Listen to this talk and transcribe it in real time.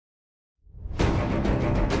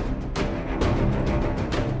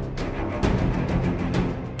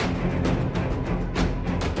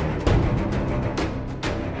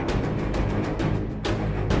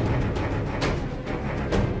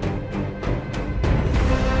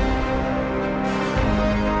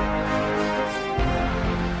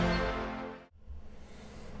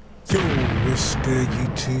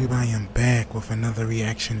YouTube? I am back with another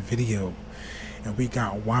reaction video, and we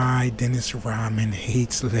got why Dennis Rodman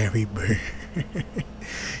hates Larry Bird.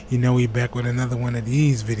 You know, we back with another one of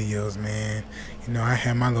these videos, man. You know, I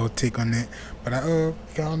had my little take on it, but I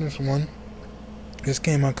found this one. This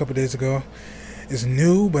came out a couple days ago. It's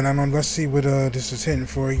new, but I don't. Let's see what this is hitting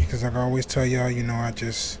for you, because like I always tell y'all, you know, I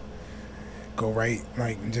just go right,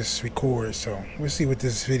 like, just record. So we'll see what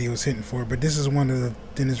this video is hitting for. But this is one of the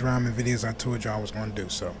Dennis Rodman videos I told y'all I was going to do.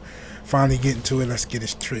 So finally getting to it. Let's get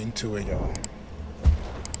straight into it, y'all.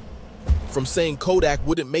 From saying Kodak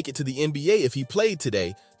wouldn't make it to the NBA if he played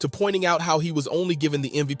today, to pointing out how he was only given the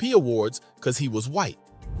MVP awards because he was white.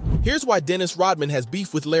 Here's why Dennis Rodman has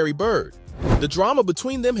beef with Larry Bird. The drama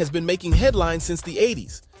between them has been making headlines since the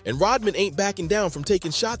 80s, and Rodman ain't backing down from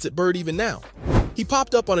taking shots at Bird even now. He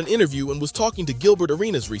popped up on an interview and was talking to Gilbert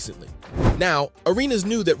Arenas recently. Now, Arenas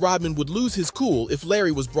knew that Rodman would lose his cool if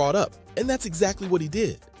Larry was brought up, and that's exactly what he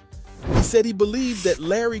did. He said he believed that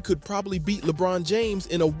Larry could probably beat LeBron James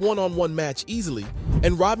in a one-on-one match easily,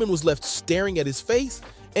 and Rodman was left staring at his face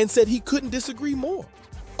and said he couldn't disagree more.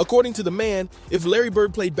 According to the man, if Larry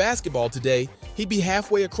Bird played basketball today, he'd be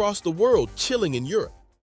halfway across the world chilling in Europe.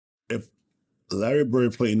 If Larry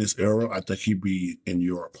Bird played in this era, I think he'd be in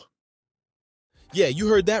Europe. Yeah, you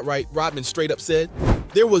heard that right, Rodman straight up said.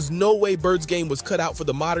 There was no way Bird's game was cut out for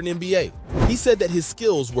the modern NBA. He said that his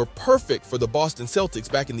skills were perfect for the Boston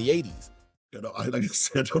Celtics back in the 80s. You know, like I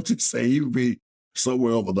said, don't just say he would be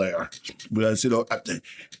somewhere over there. Because, you know, I think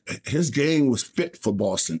his game was fit for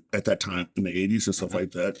Boston at that time in the 80s and stuff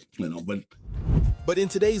like that, you know, But in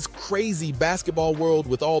today's crazy basketball world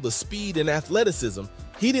with all the speed and athleticism,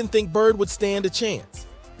 he didn't think Bird would stand a chance.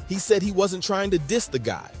 He said he wasn't trying to diss the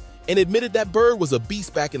guy, and admitted that Bird was a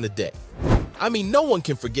beast back in the day. I mean, no one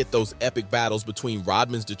can forget those epic battles between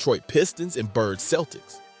Rodman's Detroit Pistons and Bird's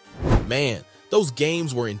Celtics. Man, those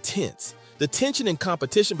games were intense. The tension and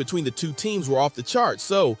competition between the two teams were off the charts,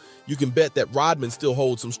 so you can bet that Rodman still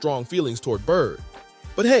holds some strong feelings toward Bird.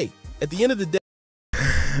 But hey, at the end of the day,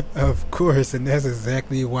 of course, and that's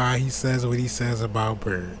exactly why he says what he says about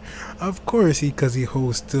Bird. Of course, because he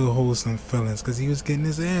still holds some feelings, because he was getting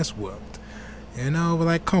his ass whooped. You know, but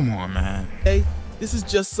like, come on, man. Hey, this is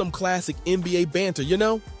just some classic NBA banter, you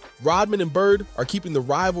know? Rodman and Bird are keeping the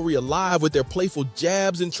rivalry alive with their playful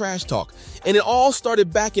jabs and trash talk. And it all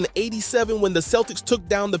started back in '87 when the Celtics took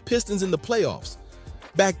down the Pistons in the playoffs.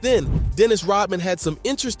 Back then, Dennis Rodman had some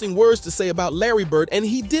interesting words to say about Larry Bird, and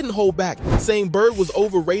he didn't hold back, saying Bird was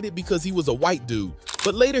overrated because he was a white dude.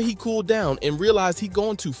 But later he cooled down and realized he'd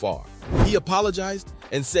gone too far. He apologized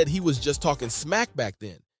and said he was just talking smack back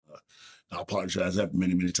then. I apologize that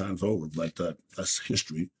many, many times over, but that's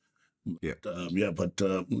history. Yeah.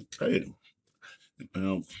 Hey, you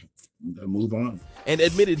know, move on. And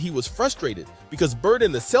admitted he was frustrated because Bird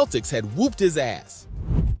and the Celtics had whooped his ass.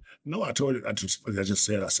 No, I told you, I just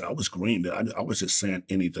said I was green. I was just saying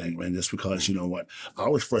anything, man, just because, you know what, I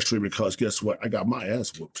was frustrated because guess what? I got my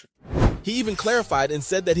ass whooped. He even clarified and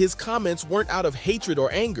said that his comments weren't out of hatred or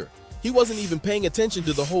anger. He wasn't even paying attention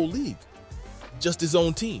to the whole league, just his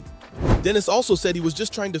own team. Dennis also said he was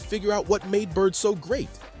just trying to figure out what made Bird so great.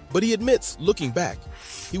 But he admits, looking back,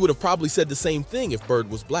 he would have probably said the same thing if Bird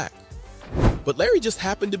was black. But Larry just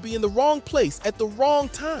happened to be in the wrong place at the wrong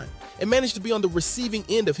time and managed to be on the receiving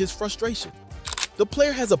end of his frustration. The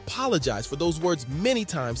player has apologized for those words many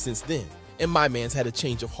times since then, and my man's had a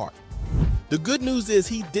change of heart. The good news is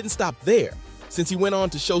he didn't stop there, since he went on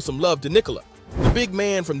to show some love to Nikola, the big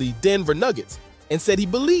man from the Denver Nuggets, and said he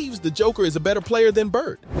believes the Joker is a better player than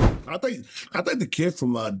Bird. I think the kid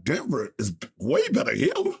from Denver is way better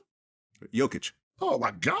than him. Jokic. Oh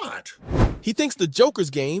my God. He thinks the Joker's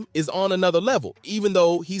game is on another level, even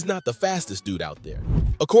though he's not the fastest dude out there.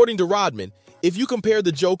 According to Rodman, if you compare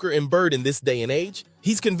the Joker and Bird in this day and age,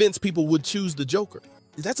 he's convinced people would choose the Joker.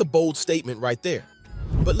 That's a bold statement right there.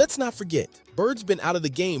 But let's not forget, Bird's been out of the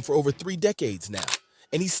game for over 3 decades now,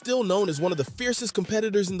 and he's still known as one of the fiercest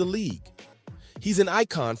competitors in the league. He's an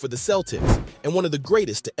icon for the Celtics and one of the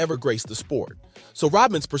greatest to ever grace the sport. So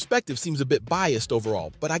Rodman's perspective seems a bit biased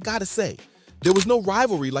overall, but I gotta say, there was no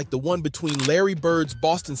rivalry like the one between Larry Bird's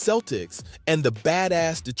Boston Celtics and the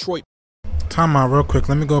badass Detroit. Time out real quick.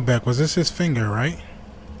 Let me go back. Was this his finger, right?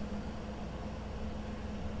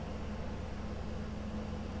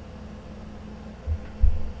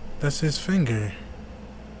 That's his finger.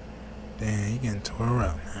 Damn, he getting tore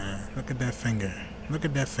up, man. Look at that finger. Look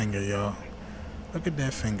at that finger, y'all. Look at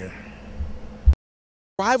that finger.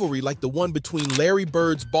 Rivalry like the one between Larry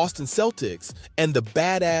Bird's Boston Celtics and the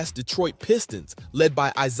badass Detroit Pistons led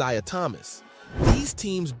by Isaiah Thomas. These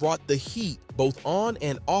teams brought the heat both on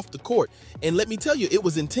and off the court, and let me tell you, it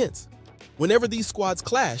was intense. Whenever these squads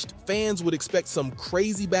clashed, fans would expect some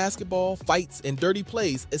crazy basketball, fights, and dirty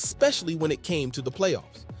plays, especially when it came to the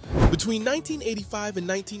playoffs. Between 1985 and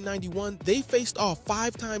 1991, they faced off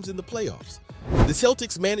 5 times in the playoffs. The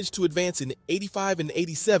Celtics managed to advance in 85 and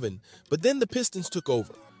 87, but then the Pistons took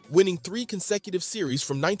over, winning 3 consecutive series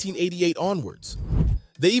from 1988 onwards.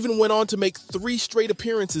 They even went on to make 3 straight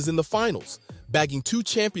appearances in the finals, bagging 2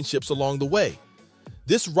 championships along the way.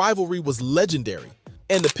 This rivalry was legendary,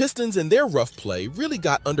 and the Pistons and their rough play really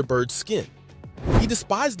got under Bird's skin. He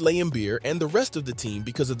despised Beer and the rest of the team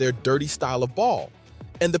because of their dirty style of ball,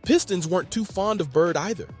 and the Pistons weren't too fond of Bird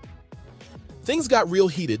either. Things got real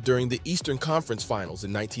heated during the Eastern Conference Finals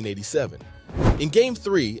in 1987. In Game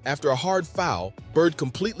 3, after a hard foul, Bird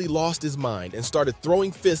completely lost his mind and started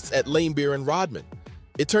throwing fists at Beer and Rodman.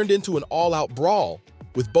 It turned into an all-out brawl,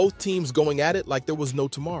 with both teams going at it like there was no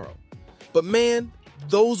tomorrow. But man,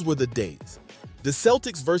 those were the days. The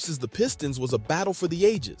Celtics versus the Pistons was a battle for the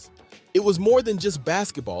ages. It was more than just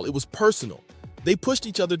basketball, it was personal. They pushed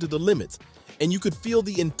each other to the limits, and you could feel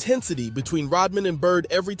the intensity between Rodman and Bird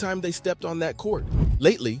every time they stepped on that court.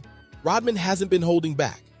 Lately, Rodman hasn't been holding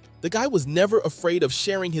back. The guy was never afraid of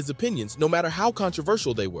sharing his opinions, no matter how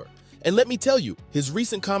controversial they were. And let me tell you, his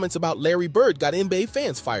recent comments about Larry Bird got NBA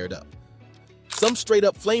fans fired up. Some straight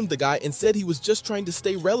up flamed the guy and said he was just trying to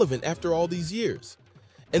stay relevant after all these years.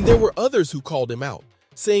 And there were others who called him out,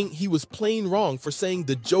 saying he was plain wrong for saying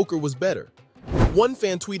the Joker was better. One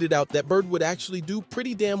fan tweeted out that Bird would actually do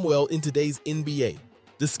pretty damn well in today's NBA.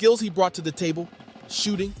 The skills he brought to the table,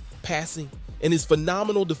 shooting, passing, and his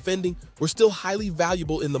phenomenal defending were still highly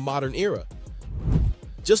valuable in the modern era.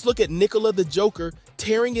 Just look at Nikola the Joker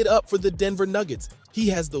tearing it up for the Denver Nuggets. He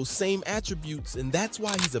has those same attributes, and that's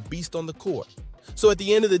why he's a beast on the court. So at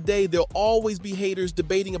the end of the day, there'll always be haters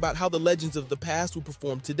debating about how the legends of the past will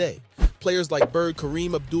perform today. Players like Bird,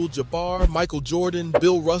 Kareem Abdul-Jabbar, Michael Jordan,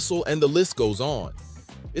 Bill Russell, and the list goes on.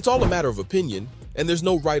 It's all a matter of opinion, and there's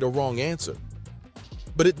no right or wrong answer.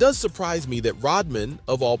 But it does surprise me that Rodman,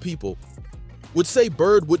 of all people, would say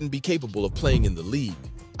Bird wouldn't be capable of playing in the league.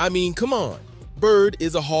 I mean, come on. Bird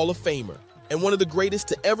is a Hall of Famer, and one of the greatest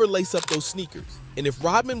to ever lace up those sneakers. And if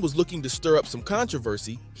Rodman was looking to stir up some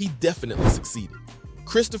controversy, he definitely succeeded.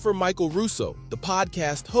 Christopher Michael Russo, the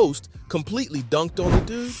podcast host, completely dunked on the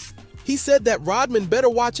dude. He said that Rodman better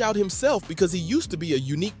watch out himself because he used to be a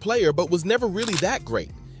unique player but was never really that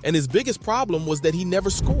great, and his biggest problem was that he never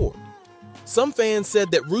scored. Some fans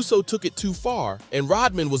said that Russo took it too far, and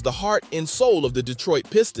Rodman was the heart and soul of the Detroit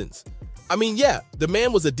Pistons. I mean, yeah, the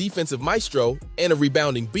man was a defensive maestro and a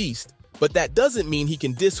rebounding beast, but that doesn't mean he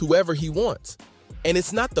can diss whoever he wants. And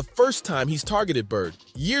it's not the first time he's targeted Bird.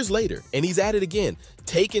 Years later, and he's at it again,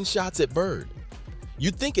 taking shots at Bird.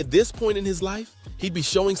 You'd think at this point in his life, he'd be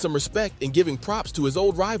showing some respect and giving props to his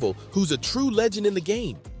old rival, who's a true legend in the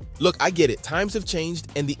game. Look, I get it, times have changed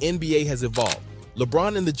and the NBA has evolved.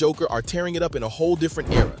 LeBron and the Joker are tearing it up in a whole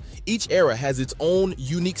different era. Each era has its own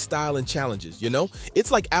unique style and challenges, you know?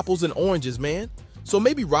 It's like apples and oranges, man. So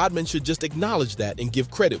maybe Rodman should just acknowledge that and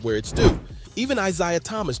give credit where it's due. Even Isaiah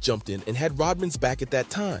Thomas jumped in and had Rodman's back at that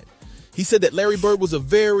time. He said that Larry Bird was a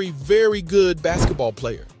very, very good basketball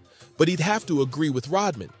player, but he'd have to agree with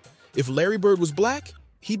Rodman. If Larry Bird was black,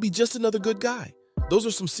 he'd be just another good guy. Those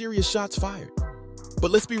are some serious shots fired.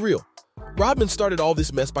 But let's be real. Rodman started all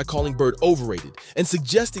this mess by calling Bird overrated and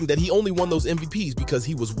suggesting that he only won those MVPs because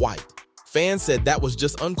he was white. Fans said that was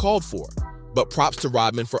just uncalled for, but props to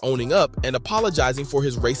Rodman for owning up and apologizing for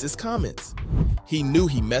his racist comments. He knew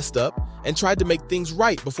he messed up and tried to make things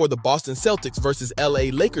right before the Boston Celtics versus LA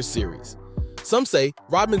Lakers series. Some say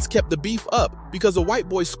Rodman's kept the beef up because a white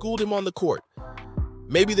boy schooled him on the court.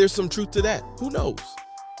 Maybe there's some truth to that, who knows?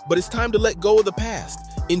 But it's time to let go of the past,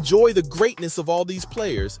 enjoy the greatness of all these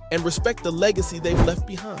players, and respect the legacy they've left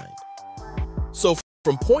behind. So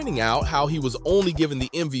from pointing out how he was only given the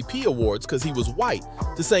MVP awards because he was white,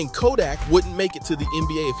 to saying Kodak wouldn't make it to the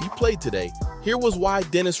NBA if he played today, here was why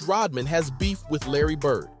Dennis Rodman has beef with Larry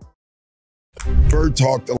Bird. Bird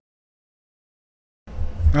talked a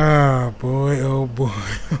Oh boy, oh boy,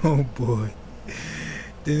 oh boy.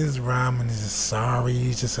 Dennis Rodman is just sorry.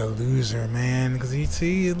 He's just a loser, man. Because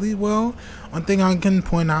well, one thing I can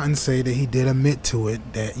point out and say that he did admit to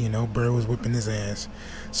it, that, you know, Bird was whipping his ass.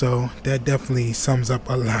 So that definitely sums up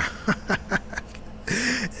a lot.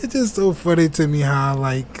 It's just so funny to me how,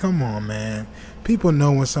 like, come on, man. People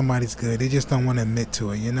know when somebody's good. They just don't want to admit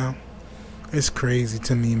to it, you know? It's crazy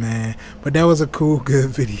to me, man. But that was a cool,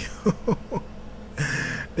 good video.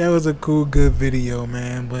 That was a cool, good video,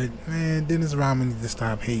 man. But, man, Dennis Rodman needs to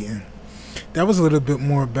stop hating. that was a little bit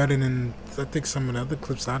more better than I think some of the other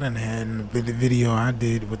clips I done had in the video I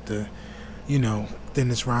did with the, you know,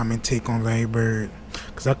 Dennis Rodman take on Larry Bird.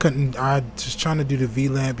 Because I just trying to do the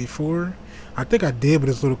VLAB before. I think I did with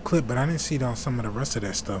this little clip, but I didn't see it on some of the rest of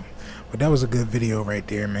that stuff. But that was a good video right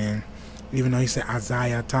there, man. Even though he said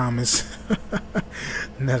Isaiah Thomas.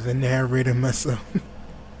 Another narrator mess up.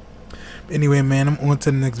 Anyway, man, I'm on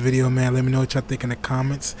to the next video, man. Let me know what y'all think in the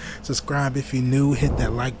comments. Subscribe if you're new. Hit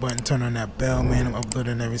that like button. Turn on that bell, man. I'm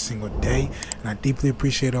uploading every single day. And I deeply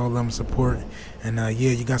appreciate all of the support. And,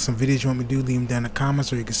 yeah, you got some videos you want me to do, leave them down in the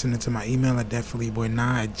comments. Or you can send it to my email at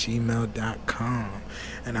definitelyboy9@gmail.com.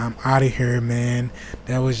 And I'm out of here, man.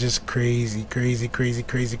 That was just crazy, crazy, crazy,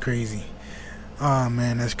 crazy, crazy. Oh,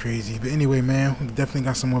 man, that's crazy. But anyway, man, we definitely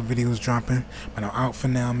got some more videos dropping. But I'm out for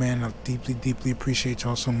now, man. I deeply, deeply appreciate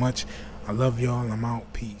y'all so much. I love y'all. I'm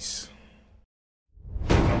out. Peace.